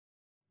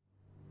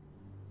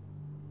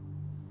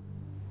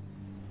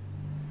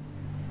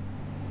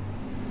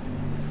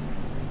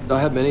I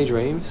had many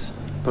dreams,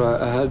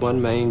 but I had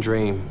one main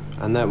dream,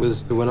 and that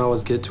was when I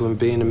was get to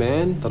being a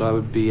man, that I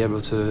would be able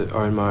to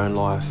own my own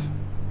life.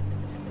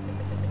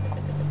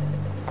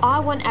 I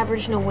want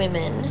Aboriginal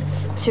women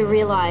to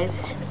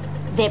realise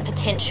their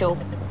potential,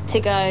 to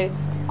go,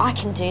 I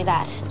can do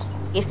that.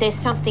 If there's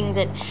something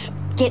that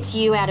gets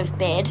you out of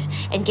bed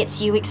and gets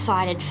you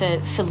excited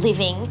for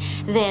living,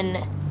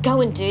 then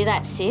go and do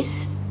that,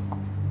 sis.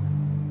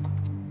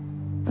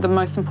 The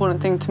most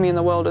important thing to me in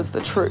the world is the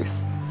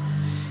truth.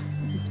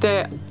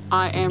 That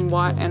I am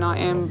white and I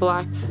am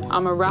black.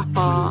 I'm a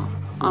rapper,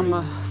 I'm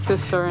a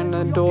sister and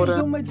a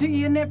daughter.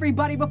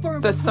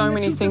 There's so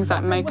many things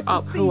that make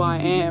up who I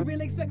am.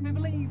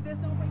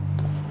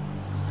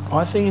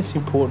 I think it's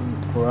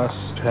important for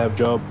us to have a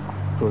job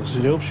because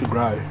it helps you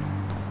grow.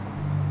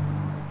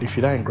 If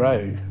you don't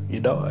grow,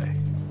 you die.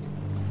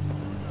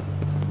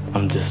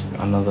 I'm just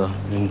another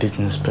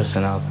Indigenous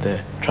person out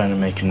there trying to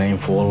make a name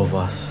for all of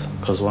us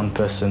because one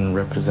person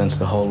represents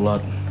the whole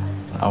lot.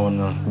 I want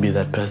to be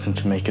that person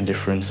to make a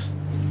difference.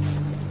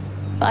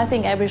 I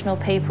think Aboriginal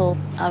people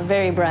are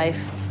very brave.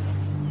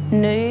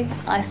 New,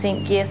 I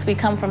think, yes, we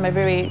come from a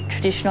very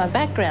traditional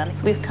background.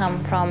 We've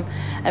come from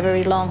a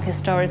very long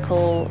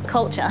historical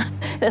culture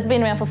that's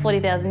been around for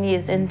 40,000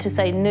 years. And to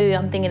say new,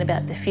 I'm thinking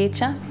about the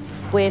future.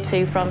 Where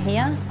to from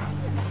here?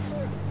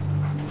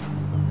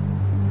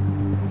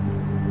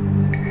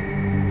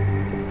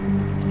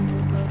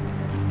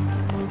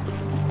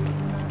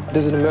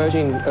 There's an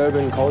emerging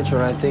urban culture,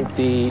 and I think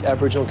the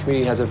Aboriginal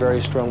community has a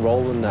very strong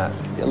role in that.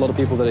 A lot of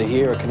people that are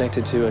here are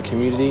connected to a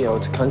community or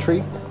to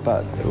country,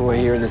 but we're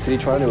here in the city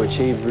trying to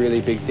achieve really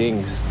big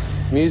things.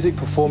 Music,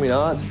 performing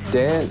arts,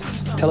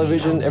 dance,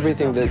 television,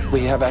 everything that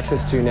we have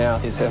access to now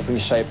is helping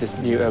shape this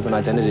new urban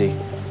identity.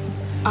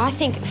 I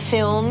think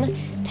film,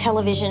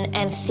 television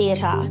and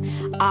theatre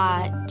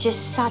are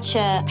just such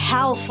a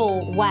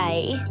powerful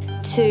way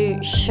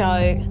to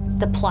show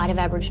the plight of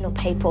Aboriginal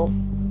people.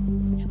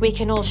 We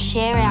can all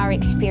share our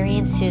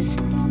experiences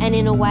and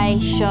in a way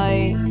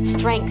show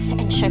strength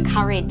and show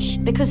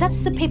courage, because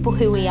that's the people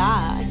who we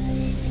are.